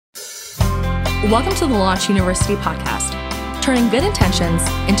Welcome to the Launch University podcast, turning good intentions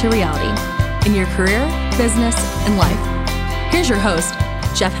into reality in your career, business, and life. Here's your host,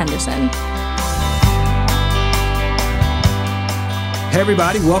 Jeff Henderson. Hey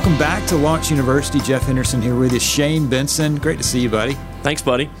everybody, welcome back to Launch University. Jeff Henderson here with you. Shane Benson, great to see you, buddy. Thanks,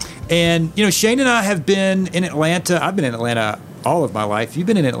 buddy. And you know, Shane and I have been in Atlanta. I've been in Atlanta all of my life. You've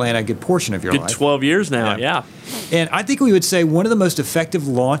been in Atlanta a good portion of your life. 12 years now, yeah. And I think we would say one of the most effective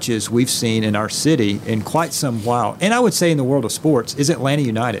launches we've seen in our city in quite some while, and I would say in the world of sports, is Atlanta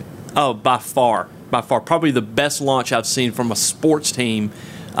United. Oh, by far. Probably the best launch I've seen from a sports team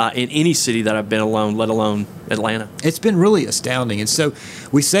in any city that I've been alone, let alone Atlanta. It's been really astounding. And so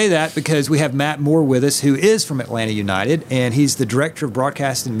we say that because we have Matt Moore with us, who is from Atlanta United, and he's the Director of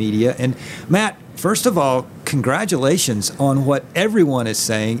Broadcast and Media. And Matt, first of all, congratulations on what everyone is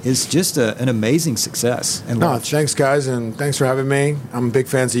saying is just an amazing success. And no, thanks, guys, and thanks for having me. I'm big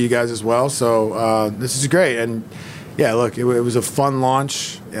fans of you guys as well, so this is great. And yeah, look, it was a fun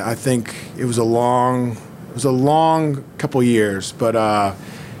launch. I think it was a long couple years, but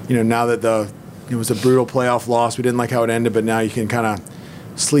now that it was a brutal playoff loss, we didn't like how it ended, but now you can kind of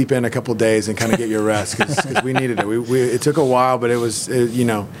sleep in a couple days and kind of get your rest because we needed it. It took a while, but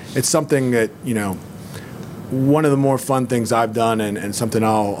it's something that, one of the more fun things I've done and something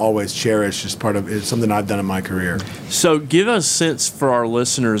I'll always cherish as it's something I've done in my career. So give us a sense for our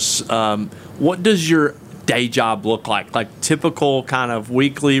listeners, what does your day job look like? Like typical kind of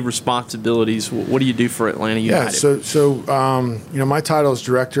weekly responsibilities. What do you do for Atlanta United? Yeah, so my title is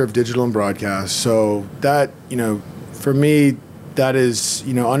Director of Digital and Broadcast. So that, for me, that is,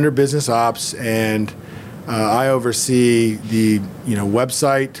 under business ops, and I oversee the,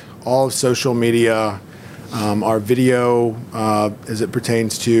 website, all of social media, our video as it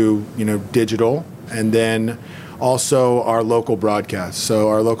pertains to, digital, and then also our local broadcast. So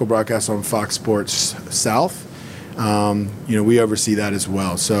our local broadcast on Fox Sports South, we oversee that as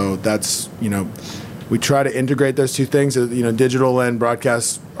well. So that's, we try to integrate those two things. Digital and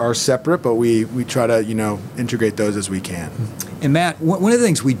broadcast are separate, but we try to, integrate those as we can. And Matt, one of the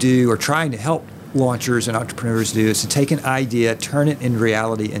things we do or trying to help launchers and entrepreneurs do is to take an idea, turn it into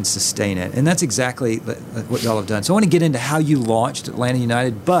reality, and sustain it. And that's exactly what y'all have done. So I want to get into how you launched Atlanta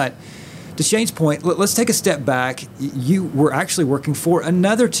United, but to Shane's point, let's take a step back. You were actually working for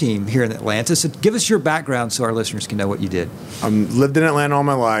another team here in Atlanta. So give us your background so our listeners can know what you did. Lived in Atlanta all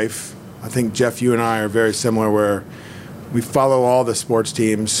my life. I think, Jeff, you and I are very similar where we follow all the sports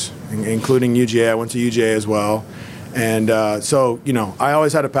teams, including UGA. I went to UGA as well. And so, I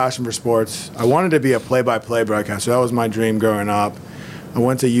always had a passion for sports. I wanted to be a play-by-play broadcaster. That was my dream growing up. I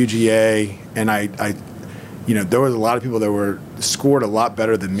went to UGA, and I there was a lot of people that scored a lot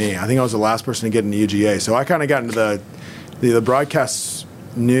better than me. I think I was the last person to get into UGA. So I kind of got into the broadcast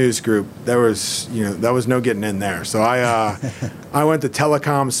news group. There was no getting in there. So I went the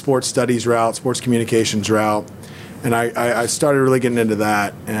telecom sports studies route, sports communications route, and I started really getting into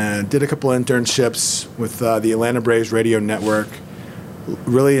that and did a couple internships with the Atlanta Braves radio network.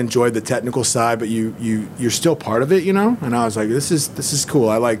 Really enjoyed the technical side, but you're still part of it, And I was like, this is cool.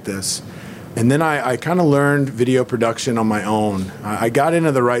 I like this. And then I kind of learned video production on my own. I got in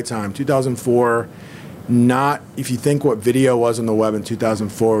at the right time, 2004. Not if you think what video was on the web in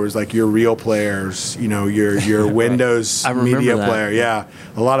 2004, it was like your real players, your Windows media player. Yeah,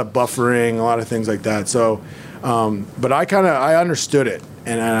 a lot of buffering, a lot of things like that. So, but I understood it,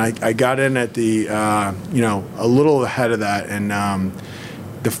 and I got in at the a little ahead of that. And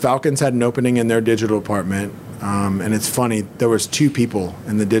the Falcons had an opening in their digital department. And it's funny, there was two people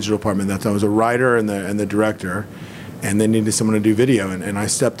in the digital department. That I was a writer and the director, and they needed someone to do video. And I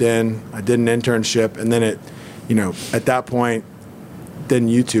stepped in, I did an internship, and then at that point, then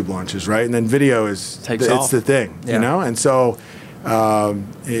YouTube launches, right? And then video it's the thing, And so,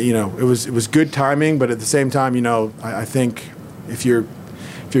 it was good timing, but at the same time, I think if you're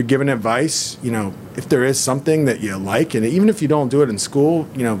giving advice, if there is something that you like, and even if you don't do it in school,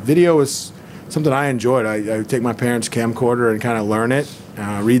 video is something I enjoyed. I would take my parents' camcorder and kind of learn it,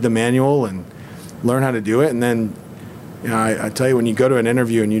 read the manual, and learn how to do it. And then, I tell you, when you go to an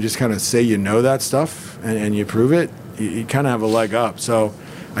interview and you just kind of say that stuff and you prove it, you kind of have a leg up. So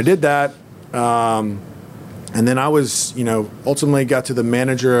I did that. And then I was, ultimately got to the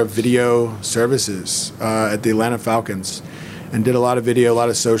manager of video services at the Atlanta Falcons and did a lot of video, a lot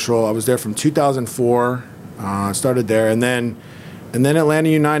of social. I was there from 2004, started there. And then Atlanta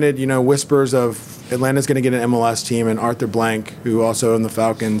United, whispers of Atlanta's going to get an MLS team, and Arthur Blank, who also owned the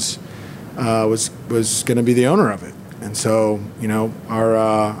Falcons, was going to be the owner of it. And so,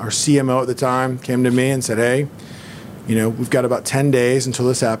 our CMO at the time came to me and said, hey, we've got about 10 days until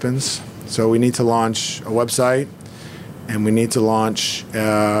this happens. So we need to launch a website, and we need to launch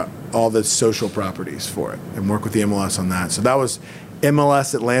all the social properties for it and work with the MLS on that. So that was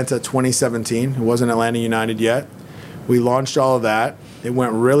MLS Atlanta 2017. It wasn't Atlanta United yet. We launched all of that. It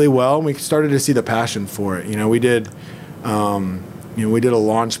went really well, and we started to see the passion for it. We did a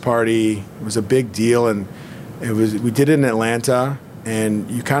launch party. It was a big deal, and we did it in Atlanta, and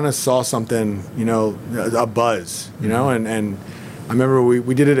you kind of saw something, a buzz, and I remember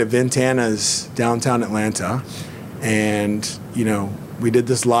we did it at Ventana's downtown Atlanta, and we did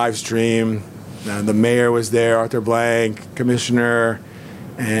this live stream. The mayor was there, Arthur Blank, commissioner,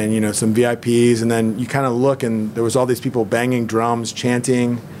 and some VIPs, and then you kind of look, and there was all these people banging drums,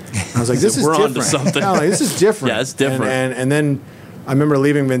 chanting. I was like, "This is different. Onto something. No, this is different." Yeah, it's different. And then I remember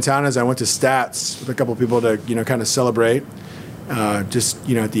leaving Ventana's. I went to Stats with a couple of people to kind of celebrate. Just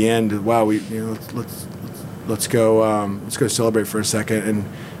at the end, wow, let's go celebrate for a second. And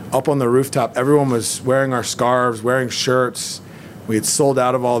up on the rooftop, everyone was wearing our scarves, wearing shirts. We had sold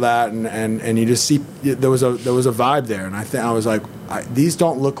out of all that, and you just see there was a vibe there, and I was like, these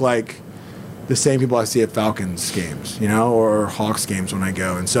don't look like the same people I see at Falcons games, or Hawks games when I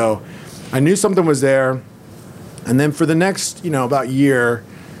go, and so I knew something was there, and then for the next about year,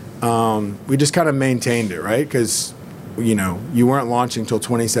 we just kind of maintained it, right? Because you weren't launching till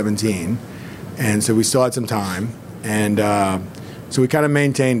 2017, and so we still had some time, and so we kind of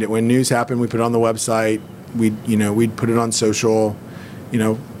maintained it. When news happened, we put it on the website. We'd put it on social,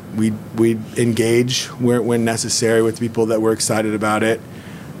 we'd engage when necessary with people that were excited about it.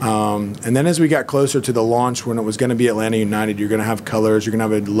 And then as we got closer to the launch, when it was going to be Atlanta United, you're going to have colors, you're going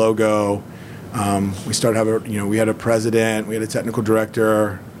to have a logo. We started having, we had a president, we had a technical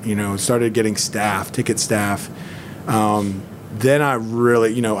director, started getting staff, ticket staff. Then I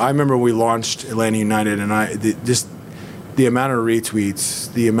really, I remember we launched Atlanta United, and the amount of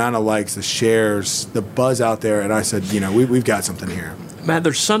retweets, the amount of likes, the shares, the buzz out there, and I said, we've got something here. Matt,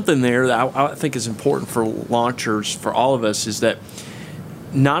 there's something there that I think is important for launchers, for all of us, is that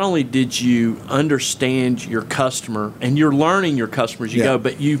not only did you understand your customer, and you're learning your customer as you go,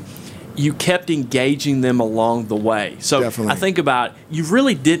 but you kept engaging them along the way. So Definitely. I think about, you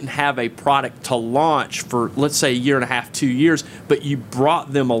really didn't have a product to launch for, let's say, a year and a half, 2 years, but you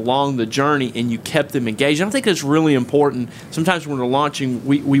brought them along the journey and you kept them engaged. And I think that's really important. Sometimes when we're launching,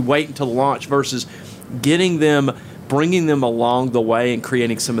 we wait until the launch versus getting them, bringing them along the way and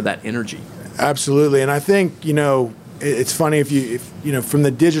creating some of that energy. Absolutely. And I think, it's funny if from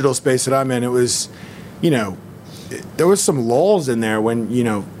the digital space that I'm in, it was, there was some lulls in there when,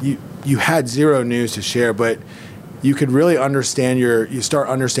 you had zero news to share, but you could really you start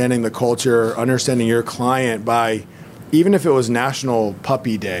understanding the culture, understanding your client by, even if it was National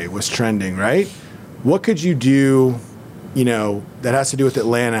Puppy Day was trending, right? What could you do, that has to do with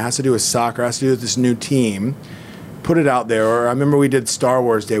Atlanta, has to do with soccer, has to do with this new team, put it out there. Or I remember we did Star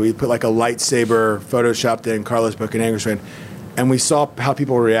Wars Day. We put like a lightsaber photoshopped in Carlos Bocanegra's fan, and we saw how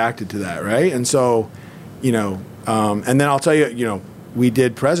people reacted to that, right? And so, and then I'll tell you, we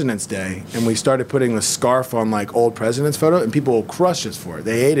did President's Day, and we started putting the scarf on like old president's photo, and people crushed us for it.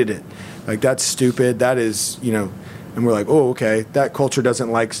 They hated it. Like, that's stupid. That is, and we're like, oh, okay, that culture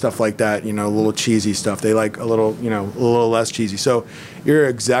doesn't like stuff like that, a little cheesy stuff. They like a little less cheesy. So you're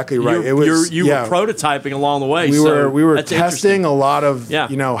exactly right. You were prototyping along the way. We were testing a lot of,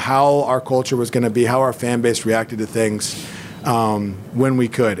 how our culture was going to be, how our fan base reacted to things. When we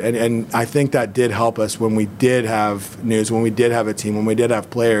could. And I think that did help us when we did have news, when we did have a team, when we did have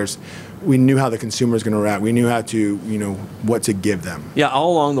players. We knew how the consumer was going to react. We knew how to, what to give them. Yeah,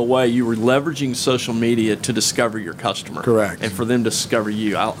 all along the way, you were leveraging social media to discover your customer. Correct. And for them to discover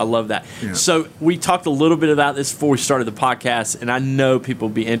you. I love that. Yeah. So we talked a little bit about this before we started the podcast, and I know people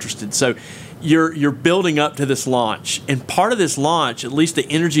will be interested. So you're building up to this launch. And part of this launch, at least the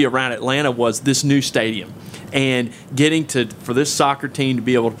energy around Atlanta, was this new stadium. And getting for this soccer team to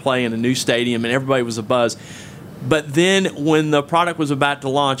be able to play in a new stadium, and everybody was abuzz. But then when the product was about to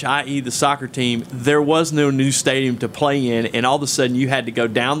launch, i.e. the soccer team, there was no new stadium to play in, and all of a sudden you had to go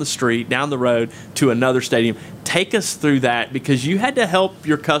down the street, down the road to another stadium. Take us through that, because you had to help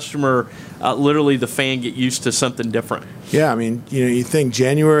your customer, literally the fan, get used to something different. Yeah, I mean, you think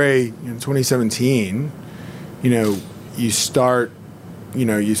January 2017, you start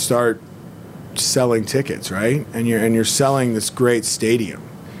selling tickets, right? And you're selling this great stadium.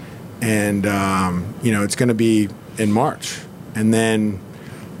 And, it's going to be in March. And then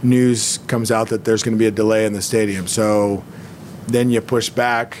news comes out that there's going to be a delay in the stadium. So then you push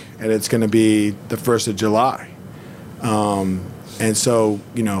back, and it's going to be the 1st of July. And so,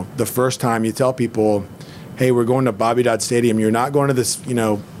 the first time you tell people, hey, we're going to Bobby Dodd Stadium, you're not going to this,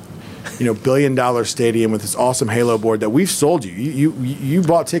 billion-dollar stadium with this awesome halo board that we've sold you. You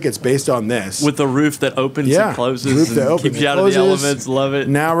bought tickets based on this. With a roof that opens and closes roof that opens keeps you out closes. of the elements. Love it.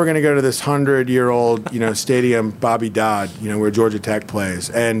 Now we're going to go to this 100-year-old, stadium, Bobby Dodd, where Georgia Tech plays.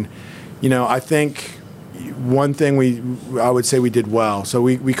 And, I think one thing I would say we did well. So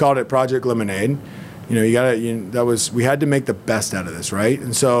we called it Project Lemonade. We had to make the best out of this, right?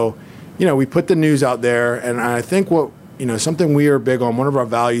 And so, we put the news out there, and I think something we are big on, one of our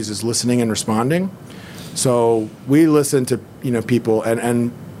values is listening and responding. So we listen to, people,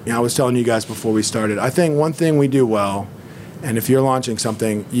 and I was telling you guys before we started, I think one thing we do well, and if you're launching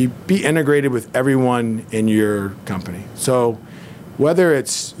something, you be integrated with everyone in your company. So whether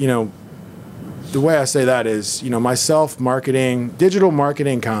it's, the way I say that is, myself, marketing, digital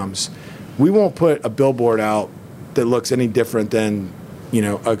marketing comms, we won't put a billboard out that looks any different than,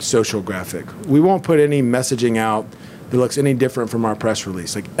 a social graphic. We won't put any messaging out that looks any different from our press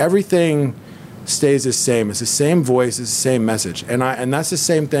release. Like everything stays the same. It's the same voice, it's the same message. And that's the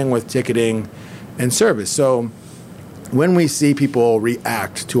same thing with ticketing and service. So when we see people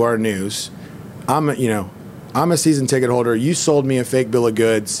react to our news, I'm a season ticket holder. You sold me a fake bill of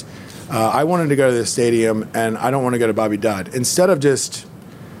goods. I wanted to go to this stadium, and I don't want to go to Bobby Dodd. Instead of just,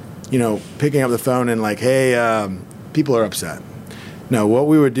 picking up the phone and like, hey, people are upset. No, what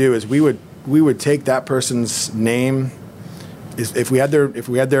we would do is we would take that person's name. If we had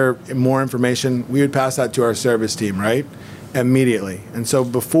their more information, we would pass that to our service team, right? Immediately. And so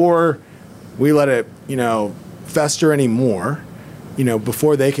before we let it, fester anymore,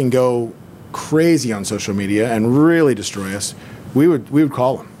 before they can go crazy on social media and really destroy us, we would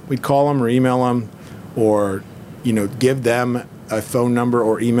call them. We'd call them or email them or, give them a phone number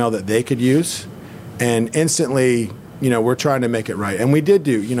or email that they could use. And instantly, we're trying to make it right. And we did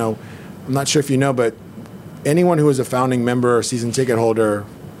do, I'm not sure if you know, but anyone who was a founding member or season ticket holder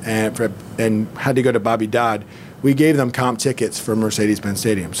and had to go to Bobby Dodd, we gave them comp tickets for Mercedes-Benz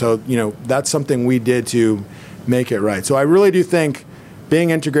Stadium. So, that's something we did to make it right. So I really do think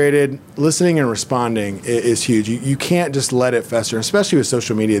being integrated, listening and responding is huge. You can't just let it fester, especially with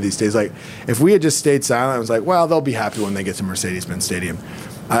social media these days. Like, if we had just stayed silent, it was like, well, they'll be happy when they get to Mercedes-Benz Stadium.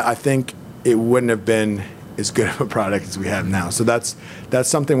 I think it wouldn't have been as good of a product as we have now. So that's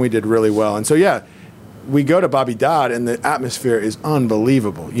something we did really well. And so, we go to Bobby Dodd, and the atmosphere is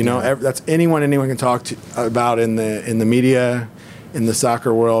unbelievable. That's anyone can talk about in the media, in the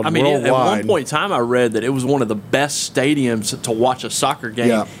soccer world, worldwide. At one point in time, I read that it was one of the best stadiums to watch a soccer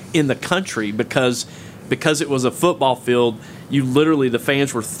game in the country because it was a football field. The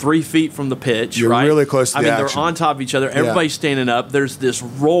fans were 3 feet from the pitch. You're right? really close to the action. They're on top of each other. Everybody's standing up. There's this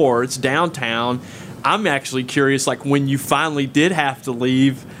roar. It's downtown. I'm actually curious, like when you finally did have to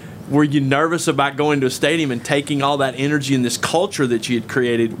leave, were you nervous about going to a stadium and taking all that energy and this culture that you had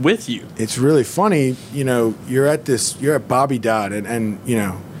created with you? It's really funny, you're at Bobby Dodd, and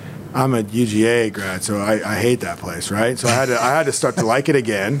I'm a UGA grad, so I hate that place, right? So I had to start to like it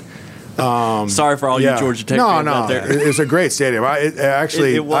again. Sorry for all you Georgia Tech fans out there. It's a great stadium. I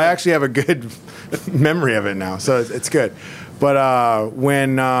actually have a good memory of it now, so it's good. But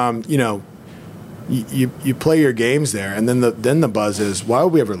when you play your games there, and then the buzz is, why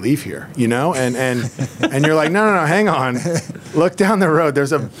would we ever leave here? And you're like, no, hang on, look down the road.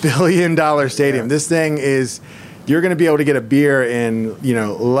 There's $1 billion stadium. This thing is, you're going to be able to get a beer in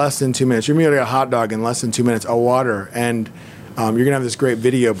less than 2 minutes. You're going to be able to get a hot dog in less than 2 minutes, a water, and you're going to have this great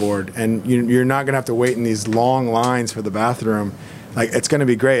video board, and you're not going to have to wait in these long lines for the bathroom. Like, it's going to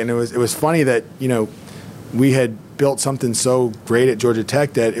be great. And it was funny that we had built something so great at Georgia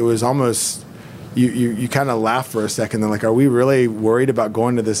Tech that it was almost. You kind of laugh for a second. They're like, are we really worried about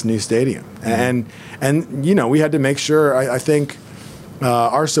going to this new stadium? Mm-hmm. And we had to make sure. I think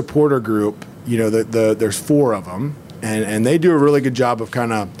our supporter group, there's 4 of them, and they do a really good job of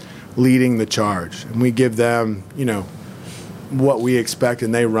kind of leading the charge. And we give them, what we expect,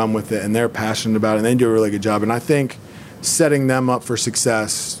 and they run with it, and they're passionate about it, and they do a really good job. And I think setting them up for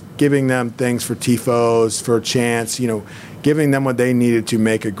success, giving them things for tifos, for chants, giving them what they needed to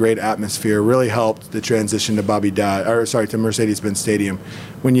make a great atmosphere really helped the transition to to Mercedes-Benz Stadium.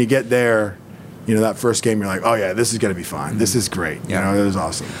 When you get there, that first game, you're like, oh yeah, this is going to be fine. This is great. Yeah. It was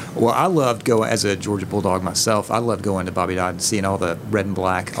awesome. Well, I loved going, as a Georgia Bulldog myself, I loved going to Bobby Dodd and seeing all the red and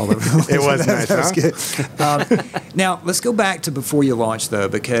black all over. It was nice, that was good. Now, let's go back to before you launched, though,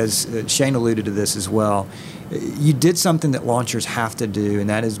 because Shane alluded to this as well. you did something that launchers have to do, and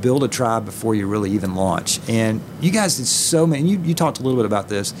that is build a tribe before you really even launch. And you guys did so many. You talked a little bit about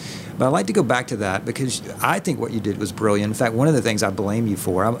this, but I'd like to go back to that because I think what you did was brilliant. In fact, one of the things I blame you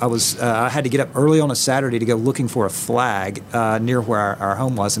for, I had to get up early on a Saturday to go looking for a flag near where our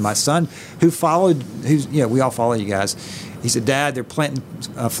home was, and my son, we all follow you guys. He said, "Dad, they're planting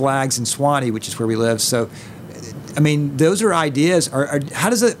flags in Swanee, which is where we live." So, I mean, those are ideas.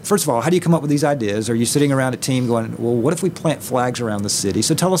 First of all, how do you come up with these ideas? Are you sitting around a team going, well, what if we plant flags around the city?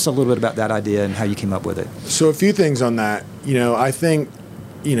 So tell us a little bit about that idea and how you came up with it. So a few things on that. I think,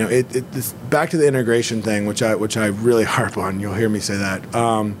 it's back to the integration thing, which I really harp on. You'll hear me say that.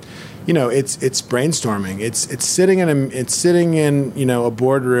 It's brainstorming. It's sitting in a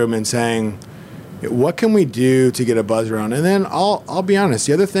boardroom and saying, what can we do to get a buzz around? And then I'll be honest,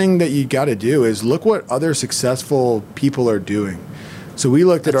 the other thing that you got to do is look what other successful people are doing. So we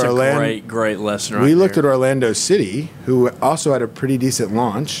looked at Orlando. Great lesson. We looked at Orlando City, who also had a pretty decent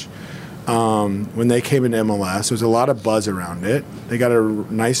launch when they came into MLS. There was a lot of buzz around it. They got a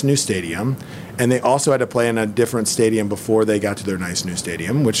nice new stadium, and they also had to play in a different stadium before they got to their nice new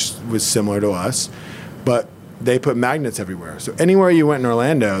stadium, which was similar to us. But they put magnets everywhere. So anywhere you went in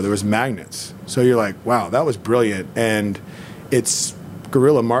Orlando, there was magnets. So you're like, wow, that was brilliant. And it's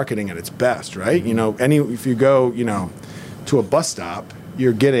guerrilla marketing at its best, right? If you go, to a bus stop,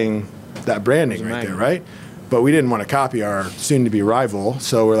 you're getting that branding right there, right? But we didn't want to copy our soon-to-be rival.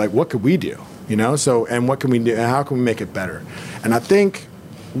 So we're like, what could we do? And what can we do? And how can we make it better? And I think,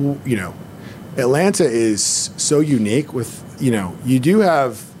 Atlanta is so unique with, you do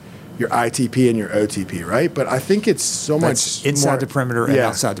have your ITP and your OTP, right? But I think it's so much inside more, the perimeter and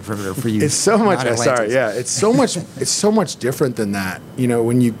outside the perimeter for you. It's so much. It's so much. It's so much different than that.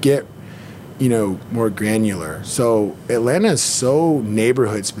 When you get, more granular. So Atlanta is so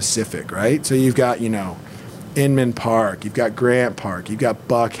neighborhood specific, right? So you've got, Inman Park, you've got Grant Park, you've got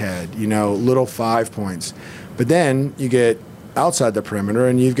Buckhead, Little Five Points, but then you get outside the perimeter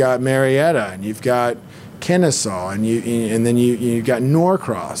and you've got Marietta and you've got Kennesaw, and then you got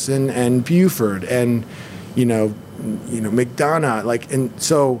Norcross and Buford and McDonough, and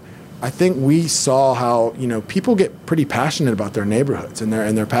so I think we saw how people get pretty passionate about their neighborhoods, and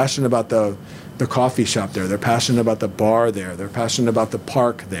they're passionate about the coffee shop there, they're passionate about the bar there, they're passionate about the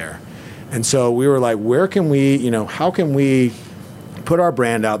park there, and so we were like, where can we how can we put our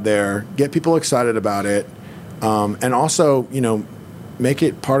brand out there, get people excited about it, and also make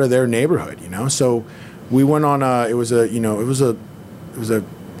it part of their neighborhood, so. We went on it was a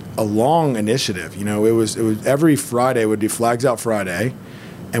long initiative. It was every Friday would be Flags Out Friday,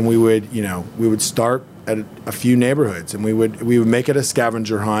 and we would start at a few neighborhoods, and we would make it a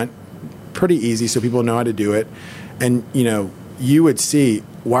scavenger hunt, pretty easy so people know how to do it. And you would see,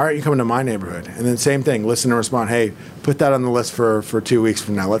 why aren't you coming to my neighborhood? And then same thing, listen and respond. Hey, put that on the list for 2 weeks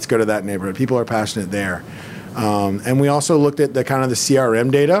from now. Let's go to that neighborhood. People are passionate there. And we also looked at the kind of the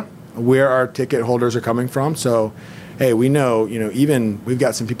CRM data, where our ticket holders are coming from. So, hey, we know, even we've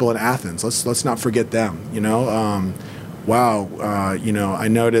got some people in Athens. Let's not forget them. I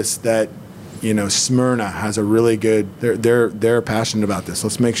noticed that, Smyrna has a really good. They're passionate about this.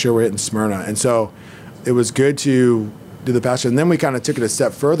 Let's make sure we're hitting Smyrna. And so, it was good to do the passion. And then we kind of took it a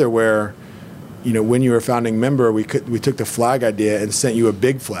step further, where, when you were a founding member, we took the flag idea and sent you a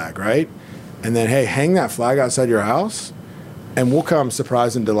big flag, right? And then, hey, hang that flag outside your house. And we'll come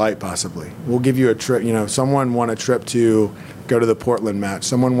surprise and delight, possibly. We'll give you a trip. Someone won a trip to go to the Portland match.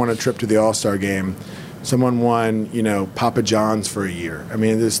 Someone won a trip to the All-Star game. Someone won, Papa John's for a year. I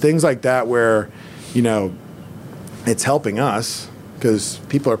mean, there's things like that where, it's helping us because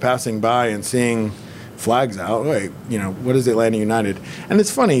people are passing by and seeing flags out. Wait, what is Atlanta United? And it's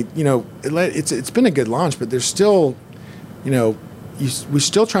funny, it's been a good launch, but there's still, we're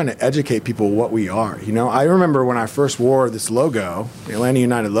still trying to educate people what we are. I remember when I first wore this logo, the Atlanta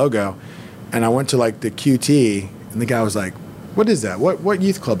United logo, and I went to the QT, and the guy was like, "What is that? What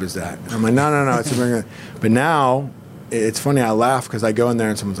youth club is that?" And I'm like, "No, it's a." But now, it's funny. I laugh because I go in there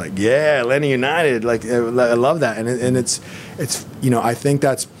and someone's like, "Yeah, Atlanta United." I love that, and it's I think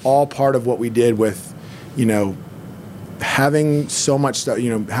that's all part of what we did with, having so much stuff.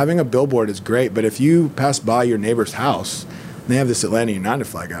 Having a billboard is great, but if you pass by your neighbor's house, they have this Atlanta United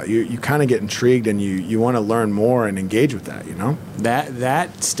flag out, you kind of get intrigued and you want to learn more and engage with that,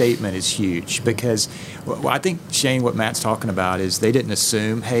 That statement is huge because I think, Shane, what Matt's talking about is they didn't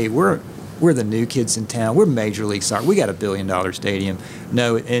assume, hey, we're the new kids in town. We're Major League Soccer. We got $1 billion stadium.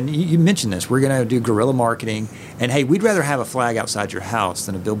 No, and you mentioned this. We're going to do guerrilla marketing. And, hey, we'd rather have a flag outside your house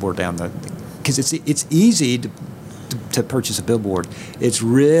than a billboard down the – because it's easy to to purchase a billboard. It's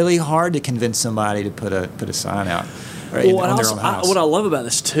really hard to convince somebody to put a sign out. Right, well, on their own house. what I love about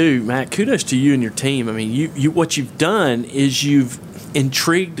this too, Matt, kudos to you and your team. I mean, you what you've done is you've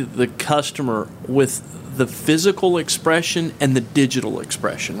intrigued the customer with the physical expression and the digital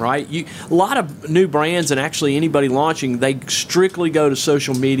expression, right? A lot of new brands and actually anybody launching, they strictly go to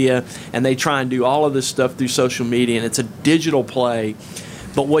social media and they try and do all of this stuff through social media, and it's a digital play.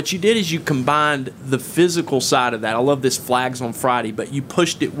 But what you did is you combined the physical side of that. I love this Flags on Friday, but you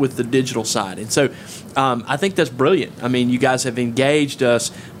pushed it with the digital side. And so I think that's brilliant. I mean, you guys have engaged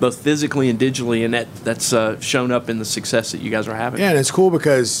us both physically and digitally, and that's shown up in the success that you guys are having. Yeah, and it's cool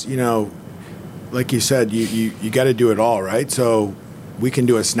because, like you said, you got to do it all, right? So we can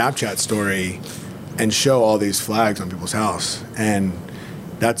do a Snapchat story and show all these flags on people's house. And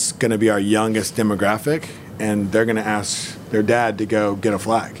that's going to be our youngest demographic, and they're going to ask their dad to go get a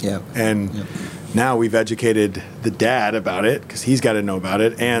flag. Yeah. And now we've educated the dad about it because he's got to know about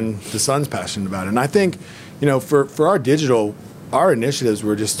it, and the son's passionate about it. And I think, for our digital, our initiatives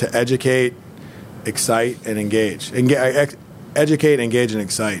were just to educate, excite, and engage. Educate, engage, and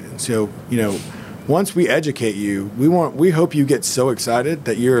excite. And so, once we educate you, we hope you get so excited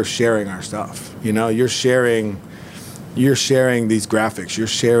that you're sharing our stuff. You're sharing these graphics. You're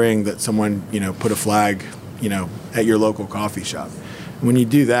sharing that someone, put a flag, at your local coffee shop. When you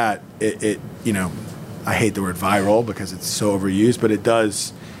do that, it I hate the word viral because it's so overused, but it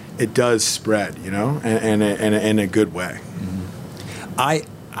does spread, and in a good way. Mm-hmm.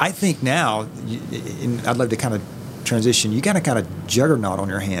 I think now, and I'd love to kind of transition. You got a kind of juggernaut on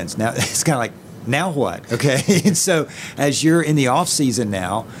your hands now. It's kind of like, now what? Okay, and so as you're in the off season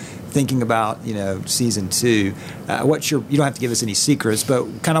now, thinking about season 2, you don't have to give us any secrets, but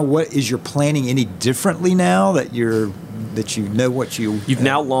kind of what is your planning any differently now that you've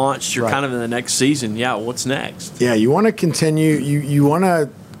now launched, you're right. kind of in the next season. Yeah, what's next? Yeah, you want to continue, you want to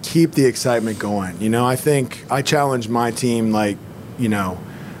keep the excitement going. I think I challenged my team,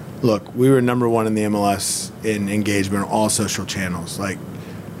 look, we were number 1 in the MLS in engagement on all social channels.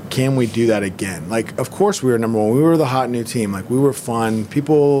 Can we do that again? Of course we were number 1. We were the hot new team. We were fun.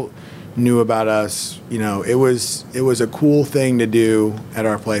 People knew about us. It was a cool thing to do at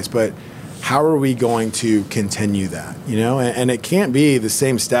our place, but how are we going to continue that? And it can't be the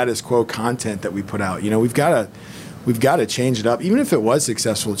same status quo content that we put out. We've got to change it up. Even if it was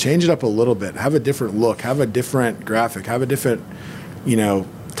successful, change it up a little bit. Have a different look. Have a different graphic. Have a different,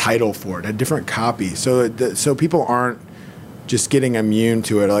 title for it. A different copy. So people aren't just getting immune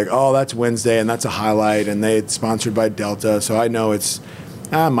to it. Oh, that's Wednesday and that's a highlight and it's sponsored by Delta. So I know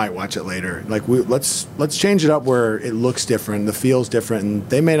I might watch it later. Let's change it up where it looks different, the feel's different, and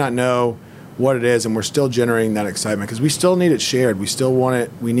they may not know what it is, and we're still generating that excitement because we still need it shared. We still want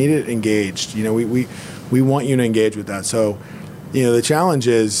it. We need it engaged. We want you to engage with that. So, the challenge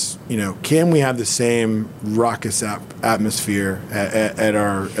is, can we have the same raucous atmosphere at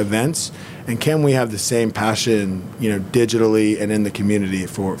our events, and can we have the same passion, digitally and in the community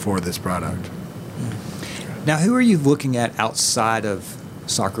for this product? Now, who are you looking at outside of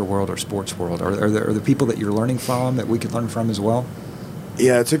soccer world or sports world? Are there people that you're learning from that we could learn from as well?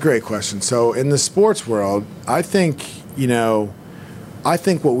 Yeah, it's a great question. So in the sports world, I think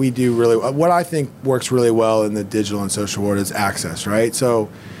what we do what I think works really well in the digital and social world is access, right? So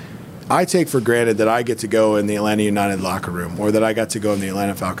I take for granted that I get to go in the Atlanta United locker room or that I got to go in the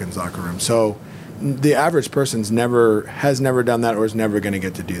Atlanta Falcons locker room. So the average person's has never done that or is never going to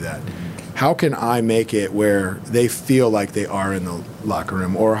get to do that. How can I make it where they feel like they are in the locker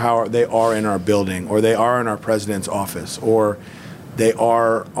room, or how they are in our building, or they are in our president's office, or they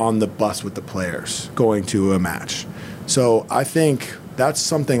are on the bus with the players going to a match? So I think that's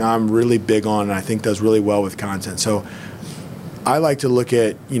something I'm really big on and I think does really well with content. So I like to look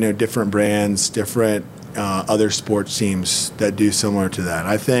at, different brands, different other sports teams that do similar to that.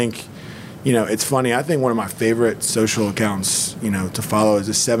 I think, it's funny. I think one of my favorite social accounts, to follow is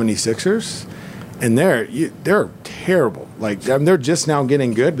the 76ers, and they're terrible. They're just now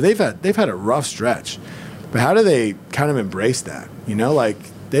getting good, but they've had a rough stretch. But how do they kind of embrace that?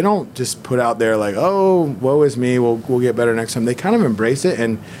 They don't just put out there oh, woe is me, we'll get better next time. They kind of embrace it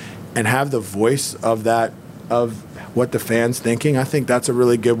and have the voice of what the fans thinking. I think that's a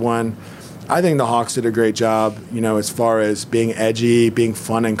really good one. I think the Hawks did a great job, as far as being edgy, being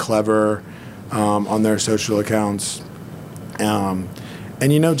fun and clever on their social accounts, and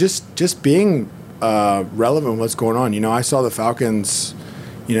just being relevant with what's going on. I saw the Falcons,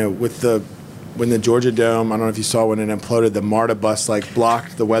 when the Georgia Dome, I don't know if you saw when it imploded, the MARTA bus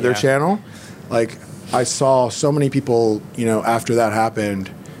blocked the Weather Channel. I saw so many people, after that happened,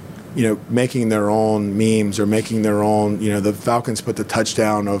 making their own memes or making their own, the Falcons put the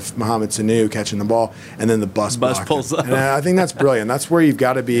touchdown of Mohamed Sanu catching the ball, and then the bus pulls up. And I think that's brilliant. That's where you've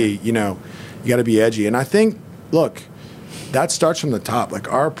got to be, you got to be edgy. And I think, look, that starts from the top.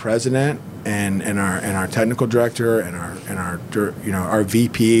 Like our president and our technical director and our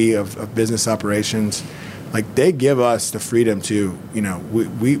VP of business operations, like they give us the freedom to,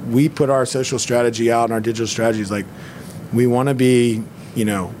 we put our social strategy out and our digital strategies. Like we want to be, we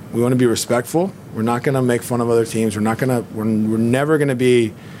want to be respectful. We're not going to make fun of other teams. We're never going to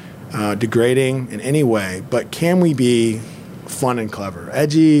be degrading in any way. But can we be fun and clever?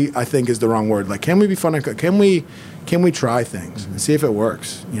 Edgy, I think, is the wrong word. Like, can we be fun and can we try things and see if it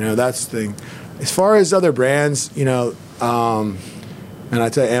works? That's the thing. As far as other brands, and I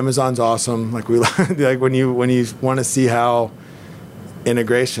tell you, Amazon's awesome. Like like when you want to see how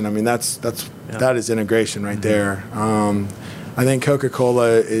integration. I mean, that is integration right there. I think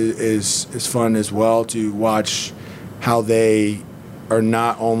Coca-Cola is fun as well to watch how they are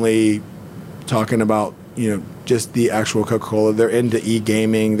not only talking about, just the actual Coca-Cola. They're into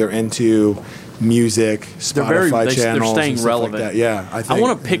e-gaming. They're into music, Spotify channels. They're staying relevant. Like that. Yeah, I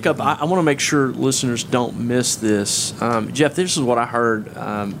want to pick up. I want to make sure listeners don't miss this. Jeff, this is what I heard,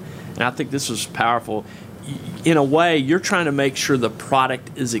 and I think this was powerful. In a way, you're trying to make sure the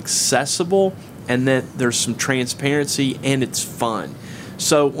product is accessible and that there's some transparency and it's fun.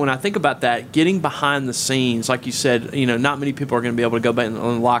 So when I think about that, getting behind the scenes, like you said, not many people are going to be able to go back in the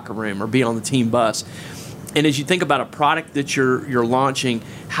locker room or be on the team bus. And as you think about a product that you're launching,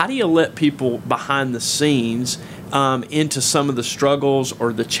 how do you let people behind the scenes into some of the struggles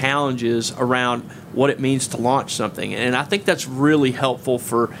or the challenges around what it means to launch something? And I think that's really helpful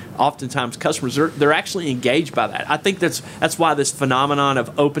for oftentimes customers. They're actually engaged by that. I think that's why this phenomenon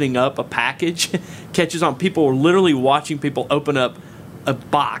of opening up a package catches on. People are literally watching people open up a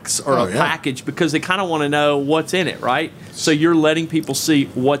box or a package because they kind of want to know what's in it, right? So you're letting people see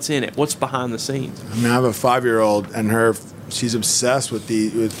what's in it, what's behind the scenes. I mean, I have a 5-year-old, and she's obsessed with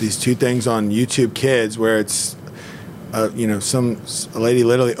these two things on YouTube Kids, where it's a lady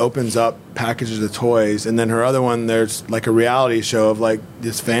literally opens up packages of toys, and then her other one, there's like a reality show of like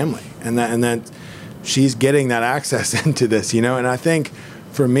this family, and then she's getting that access into this, And I think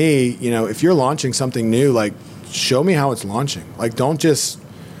for me, if you're launching something new, like, show me how it's launching. Like, don't just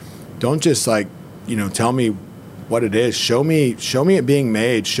like, tell me what it is. Show me it being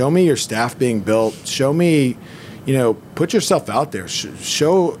made. Show me your staff being built. Show me, put yourself out there.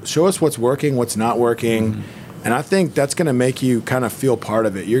 Show us what's working, what's not working. Mm-hmm. And I think that's going to make you kind of feel part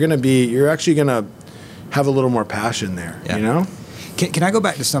of it. You're actually going to have a little more passion there, Can I go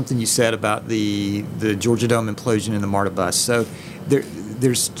back to something you said about the Georgia Dome implosion and the MARTA bus? So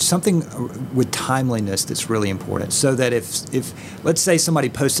there's something with timeliness that's really important, so that if let's say somebody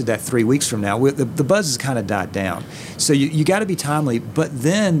posted that 3 weeks from now, the buzz has kind of died down. So you got to be timely, but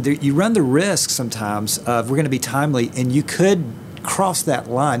then you run the risk sometimes of we're going to be timely, and you could cross that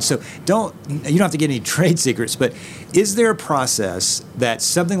line. So you don't have to get any trade secrets, but is there a process that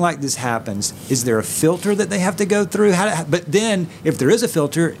something like this happens? Is there a filter that they have to go through? But then if there is a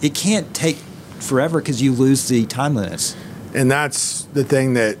filter, it can't take forever because you lose the timeliness. And that's the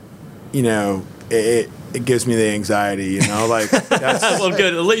thing that, it gives me the anxiety, like that's well,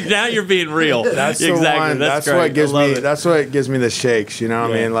 good. At least now you're being real. That's exactly. The one. That's what gives me. That's what gives me the shakes. I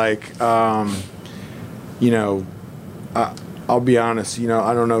mean, like, I'll be honest.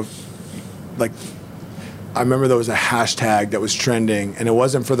 I don't know. Like, I remember there was a hashtag that was trending, and it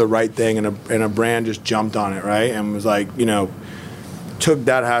wasn't for the right thing, and a brand just jumped on it, right, and was like, took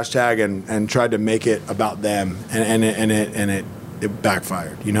that hashtag and tried to make it about them, and it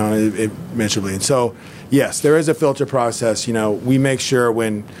backfired, it miserably. And so, yes, there is a filter process. We make sure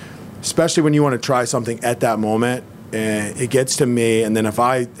especially when you want to try something at that moment, it gets to me, and then if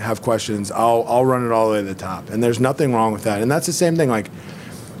I have questions, I'll run it all the way to the top, and there's nothing wrong with that. And that's the same thing, like,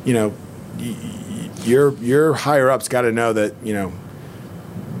 your higher ups got to know that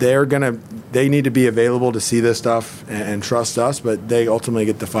they need to be available to see this stuff and trust us, but they ultimately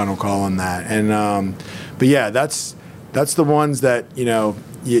get the final call on that. And but yeah, that's the ones that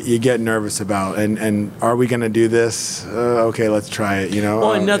you get nervous about. And are we going to do this? Okay, let's try it.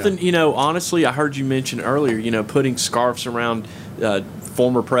 Well, and nothing. Yeah. Honestly, I heard you mention earlier. Putting scarves around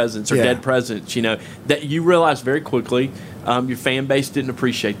former presidents or dead presidents. That you realize very quickly. Your fan base didn't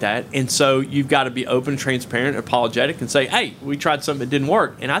appreciate that. And so you've got to be open, transparent, apologetic, and say, hey, we tried something that didn't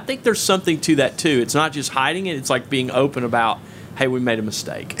work. And I think there's something to that, too. It's not just hiding it. It's like being open about, hey, we made a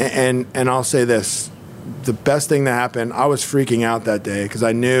mistake. And I'll say this. The best thing that happened, I was freaking out that day because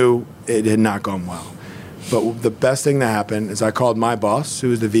I knew it had not gone well. But the best thing that happened is I called my boss, who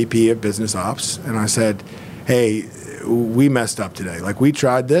was the VP of Business Ops, and I said, hey, we messed up today. Like, we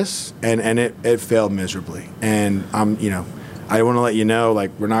tried this, and it failed miserably. And I want to let you know,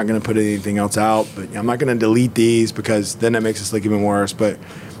 like, we're not going to put anything else out, but I'm not going to delete these because then that makes us look even worse. But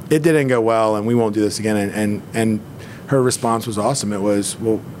it didn't go well, and we won't do this again. And her response was awesome. It was,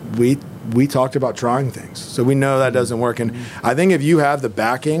 well, we talked about trying things, so we know that doesn't work. And I think if you have the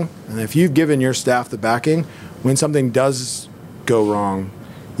backing, and if you've given your staff the backing, when something does go wrong,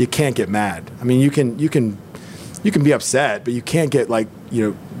 you can't get mad. I mean, you can be upset, but you can't get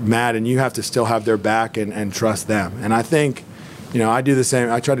mad, and you have to still have their back and trust them. And I think, I do the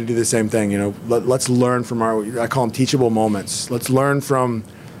same. I try to do the same thing. Let's learn from I call them teachable moments. Let's learn from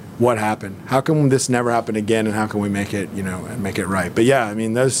what happened. How can this never happen again, and how can we make it, and make it right? But yeah, I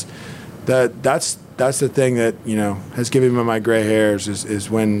mean, that's the thing that has given me my gray hairs is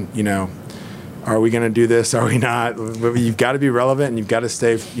when are we going to do this? Are we not? You've got to be relevant, and you've got to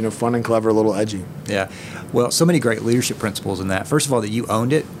stay fun and clever, a little edgy. Yeah. Well, so many great leadership principles in that. First of all, that you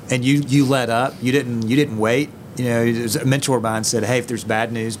owned it and you let up. You didn't wait. There's a mentor of mine said, hey, if there's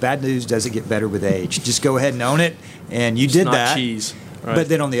bad news doesn't get better with age. Just go ahead and own it. And you did not that. Cheese. Right. But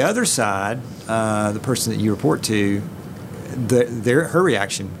then on the other side, the person that you report to, her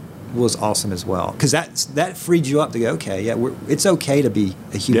reaction was awesome as well, because that freed you up to go, okay, yeah, it's okay to be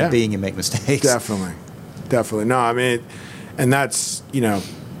a human being and make mistakes. Definitely. No, I mean, and that's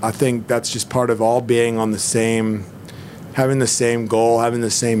I think that's just part of all being on the same, having the same goal, having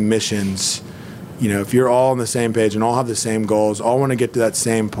the same missions. If you're all on the same page and all have the same goals, all want to get to that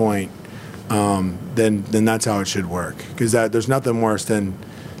same point, then that's how it should work. Because there's nothing worse than,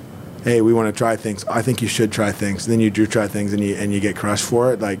 hey, we want to try things. I think you should try things. And then you do try things and you get crushed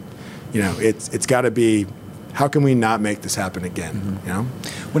for it. Like, it's got to be, how can we not make this happen again?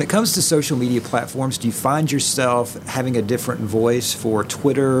 Mm-hmm. When it comes to social media platforms, do you find yourself having a different voice for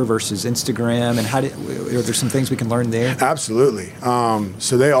Twitter versus Instagram? And are there some things we can learn there? Absolutely.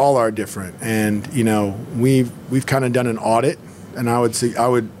 So they all are different. And, we've kind of done an audit. And I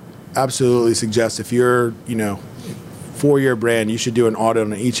would absolutely suggest if you're, for your brand, you should do an audit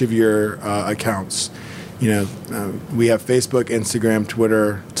on each of your accounts. We have Facebook, Instagram,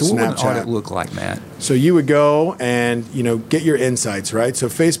 Twitter, so Snapchat. So what would an audit look like, Matt? So you would go and, get your insights, right? So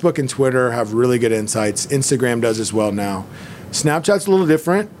Facebook and Twitter have really good insights. Instagram does as well now. Snapchat's a little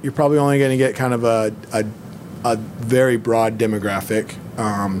different. You're probably only going to get kind of a very broad demographic.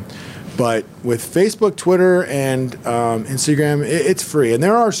 But with Facebook, Twitter, and Instagram, it's free. And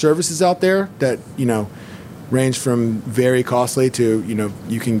there are services out there that, range from very costly to,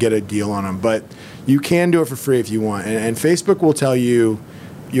 you can get a deal on them. But you can do it for free if you want. And Facebook will tell you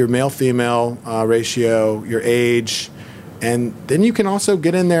your male-female ratio, your age, and then you can also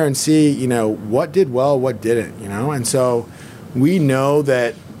get in there and see, what did well, what didn't, And so we know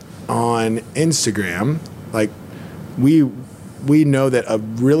that on Instagram, like we know that a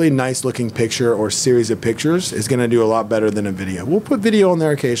really nice-looking picture or series of pictures is going to do a lot better than a video. We'll put video on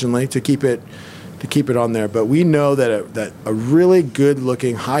there occasionally to keep it on there, but we know that a really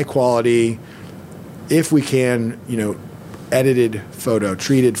good-looking, high-quality, if we can, edited photo,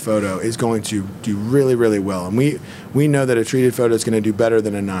 treated photo is going to do really, really well. And we know that a treated photo is going to do better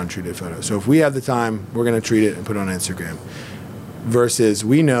than a non-treated photo. So if we have the time, we're going to treat it and put it on Instagram. Versus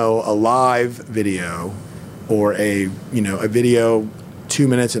we know a live video or a video 2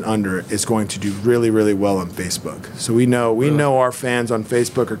 minutes and under is going to do really, really well on Facebook. So we know our fans on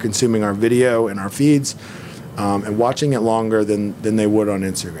Facebook are consuming our video and our feeds and watching it longer than they would on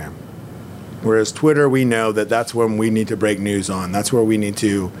Instagram. Whereas Twitter, we know that's when we need to break news on. That's where we need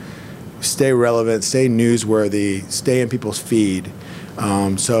to stay relevant, stay newsworthy, stay in people's feed.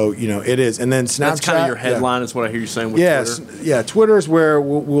 So, it is. And then Snapchat. That's kind of your headline is what I hear you saying with Twitter. Yeah, Twitter is where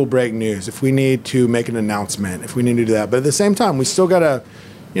we'll break news. If we need to make an announcement, if we need to do that. But at the same time, we still got to,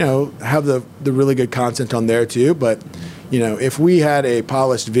 have the really good content on there too. But, if we had a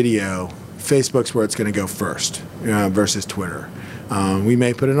polished video, Facebook's where it's going to go first versus Twitter. We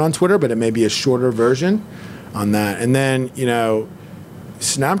may put it on Twitter, but it may be a shorter version on that. And then,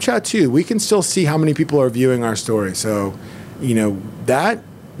 Snapchat too, we can still see how many people are viewing our story. So, that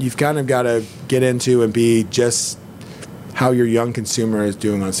you've kind of got to get into and be just how your young consumer is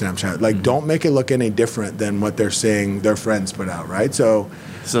doing on Snapchat. Like, don't make it look any different than what they're seeing their friends put out, right? So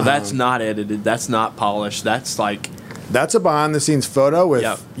that's not edited. That's not polished. That's that's a behind-the-scenes photo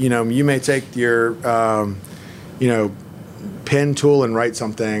with, you may take your, pen tool and write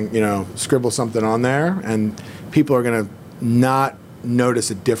something, scribble something on there, and people are going to not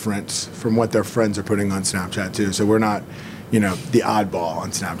notice a difference from what their friends are putting on Snapchat too. So we're not, the oddball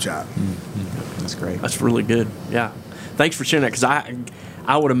on Snapchat. Mm-hmm. That's great. That's really good. Yeah. Thanks for sharing that, because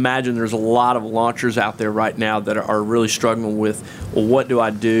I would imagine there's a lot of launchers out there right now that are really struggling with, well, what do I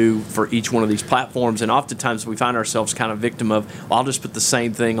do for each one of these platforms? And oftentimes we find ourselves kind of victim of, well, I'll just put the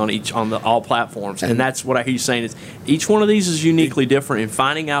same thing on all platforms. And that's what I hear you saying is each one of these is uniquely different, and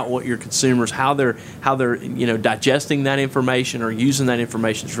finding out what your consumers, how they're digesting that information or using that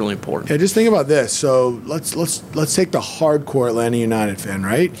information is really important. Yeah, just think about this. So let's take the hardcore Atlanta United fan,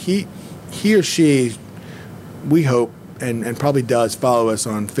 right? He or she, we hope, and probably does follow us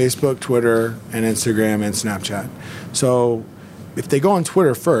on Facebook, Twitter, and Instagram and Snapchat. So if they go on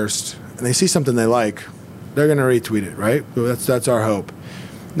Twitter first and they see something they like, they're going to retweet it, right? That's our hope.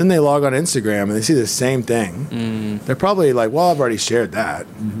 Then they log on Instagram and they see the same thing. They're probably like, well, I've already shared that,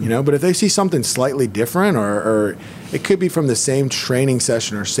 But if they see something slightly different, or it could be from the same training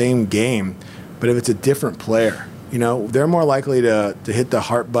session or same game, but if it's a different player, they're more likely to hit the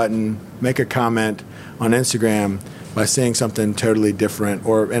heart button, make a comment on Instagram by seeing something totally different,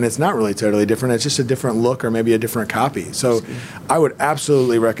 and it's not really totally different, it's just a different look or maybe a different copy. So I would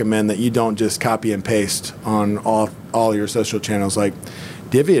absolutely recommend that you don't just copy and paste on all your social channels. Like,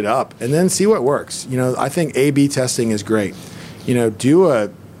 divvy it up and then see what works. I think A/B testing is great. If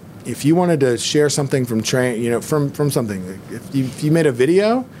you wanted to share something from from something, if you made a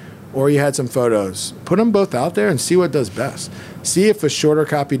video or you had some photos, put them both out there and see what does best. See if a shorter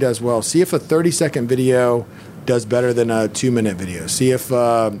copy does well. See if a 30-second video does better than a 2-minute video. See if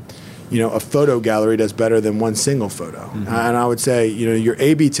a photo gallery does better than one single photo. And I would say your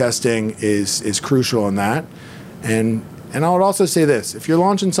A/B testing is crucial in that. And I would also say this: if you're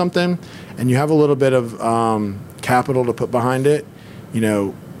launching something and you have a little bit of capital to put behind it,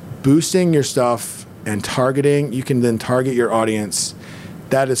 boosting your stuff and targeting, you can then target your audience.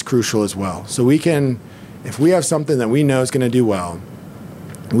 That is crucial as well. So if we have something that we know is going to do well,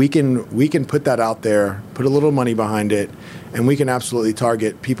 we can put that out there, put a little money behind it, and we can absolutely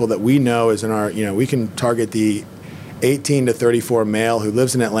target people that we know is in our, we can target the 18 to 34 male who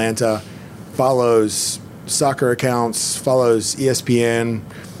lives in Atlanta, follows soccer accounts, follows ESPN,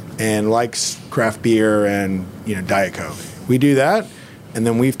 and likes craft beer and, Diet Coke. We do that, and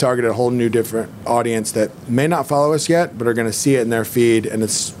then we've targeted a whole new different audience that may not follow us yet, but are going to see it in their feed, and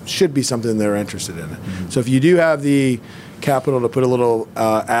it should be something they're interested in. So if you do have the capital to put a little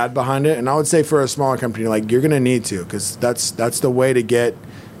ad behind it, and I would say for a smaller company, you're going to need to, because that's the way to get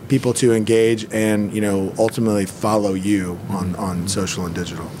people to engage and ultimately follow you on social and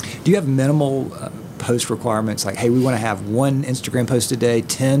digital. Do you have minimal post requirements, like, hey, we want to have 1 Instagram post a day,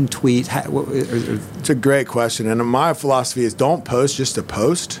 10 tweets? It's a great question, and my philosophy is don't post just to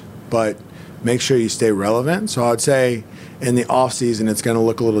post, but make sure you stay relevant. So I'd say in the off season, it's going to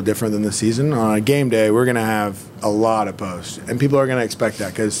look a little different than the season. On a game day, we're going to have a lot of posts, and people are going to expect that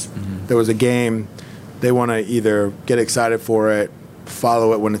because there was a game. They want to either get excited for it,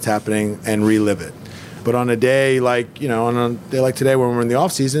 follow it when it's happening, and relive it. But on a day like today, when we're in the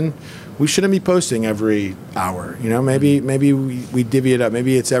off season, we shouldn't be posting every hour. Maybe we divvy it up.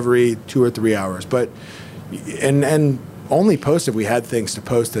 Maybe it's every 2 or 3 hours. But and only post if we had things to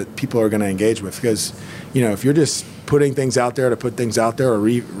post that people are going to engage with. Because if you're just putting things out there to put things out there, or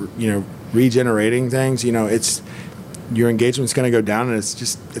regenerating things, it's your engagement's going to go down, and it's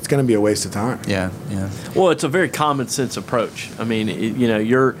going to be a waste of time. Yeah. Well, it's a very common sense approach. I mean,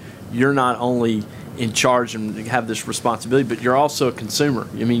 you're not only in charge and have this responsibility, but you're also a consumer.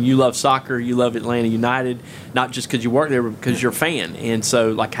 I mean, you love soccer, you love Atlanta United, not just because you work there, but because you're a fan. And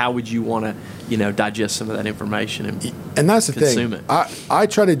so, how would you want to, digest some of that information and that's the consume thing. it? I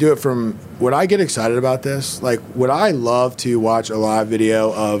try to do it from, would I get excited about this? Would I love to watch a live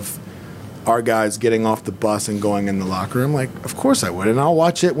video of our guys getting off the bus and going in the locker room? Of course I would. And I'll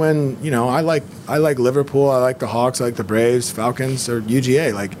watch it when, I like Liverpool, I like the Hawks, I like the Braves, Falcons, or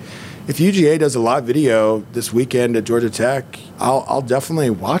UGA. If UGA does a live video this weekend at Georgia Tech, I'll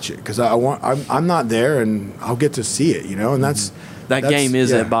definitely watch it because I'm not there and I'll get to see it, and that's game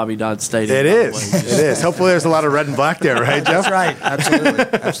is at Bobby Dodd Stadium. It is. Hopefully there's a lot of red and black there, right, Jeff? That's right.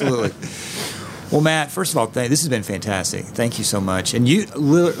 Absolutely. Well, Matt, first of all, this has been fantastic. Thank you so much. And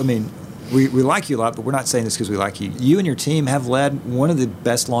we like you a lot, but we're not saying this because we like you. You and your team have led one of the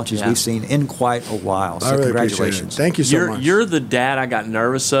best launches we've seen in quite a while. So really congratulations. Thank you so much. You're the dad I got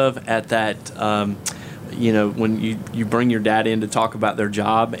nervous of at that, when you bring your dad in to talk about their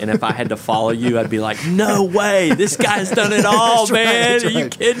job, and if I had to follow you, I'd be like, no way, this guy's done it all, man. Are you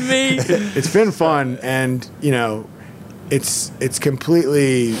kidding me? It's been fun, and, it's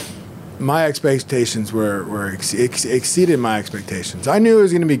completely... My expectations exceeded my expectations. I knew it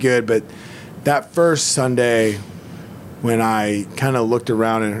was going to be good, but that first Sunday when I kind of looked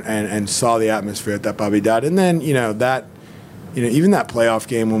around and saw the atmosphere at that Bobby Dodd. And then, even that playoff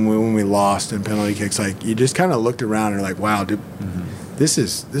game when we lost in penalty kicks, like, you just kind of looked around and like, wow, dude, this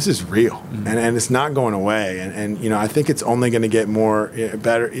is real, and it's not going away. And I think it's only going to get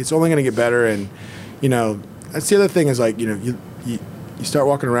better. It's only going to get better. And that's the other thing is, like, you start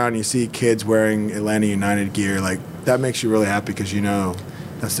walking around and you see kids wearing Atlanta United gear, like, that makes you really happy because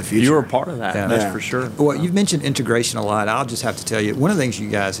that's the future. You were a part of that, that's for sure. Well, you've mentioned integration a lot. I'll just have to tell you, one of the things you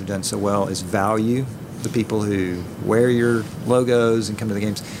guys have done so well is value the people who wear your logos and come to the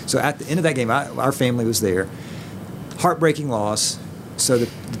games. So at the end of that game, our family was there. Heartbreaking loss. So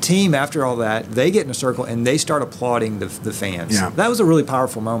the team, after all that, they get in a circle and they start applauding the fans. Yeah. That was a really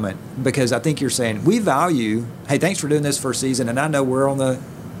powerful moment because I think you're saying, we value, hey, thanks for doing this for a season, and I know we're on the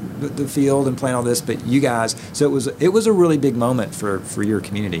field and playing all this, but you guys. So it was a really big moment for your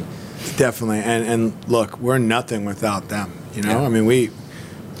community. Definitely. And look, we're nothing without them. Yeah. I mean, we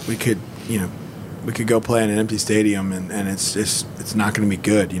could go play in an empty stadium and it's not going to be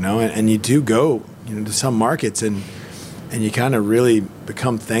good. And you do go to some markets and you kind of really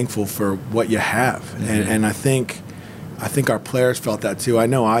become thankful for what you have. Mm-hmm. And I think our players felt that too. I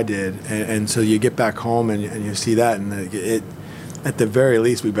know I did. And so you get back home and you see that, and at the very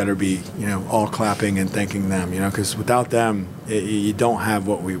least, we better be, all clapping and thanking them, because without them, you don't have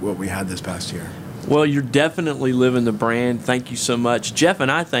what we had this past year. Well, you're definitely living the brand. Thank you so much. Jeff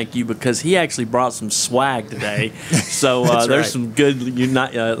and I thank you because he actually brought some swag today. So there's some good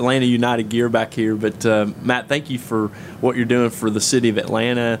Atlanta United gear back here. But, Matt, thank you for what you're doing for the city of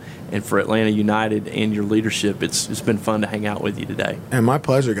Atlanta and for Atlanta United and your leadership. It's been fun to hang out with you today. And my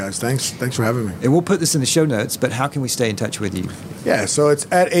pleasure, guys. Thanks for having me. And we'll put this in the show notes, but how can we stay in touch with you? Yeah, so it's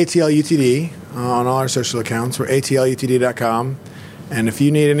at ATLUTD on all our social accounts. We're ATLUTD.com. And if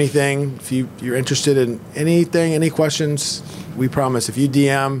you need anything, if you're interested in anything, any questions, we promise if you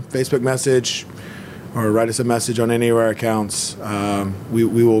DM, Facebook message, or write us a message on any of our accounts, we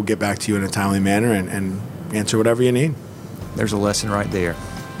will get back to you in a timely manner and answer whatever you need. There's a lesson right there.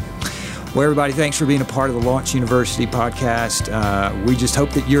 Well, everybody, thanks for being a part of the Launch University podcast. We just hope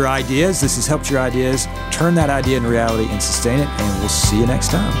that your ideas, this has helped your ideas, turn that idea into reality and sustain it, and we'll see you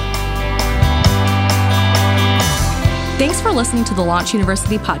next time. Thanks for listening to the Launch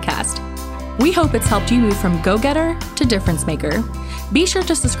University podcast. We hope it's helped you move from go-getter to difference maker. Be sure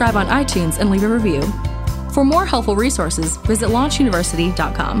to subscribe on iTunes and leave a review. For more helpful resources, visit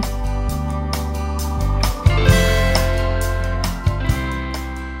launchuniversity.com.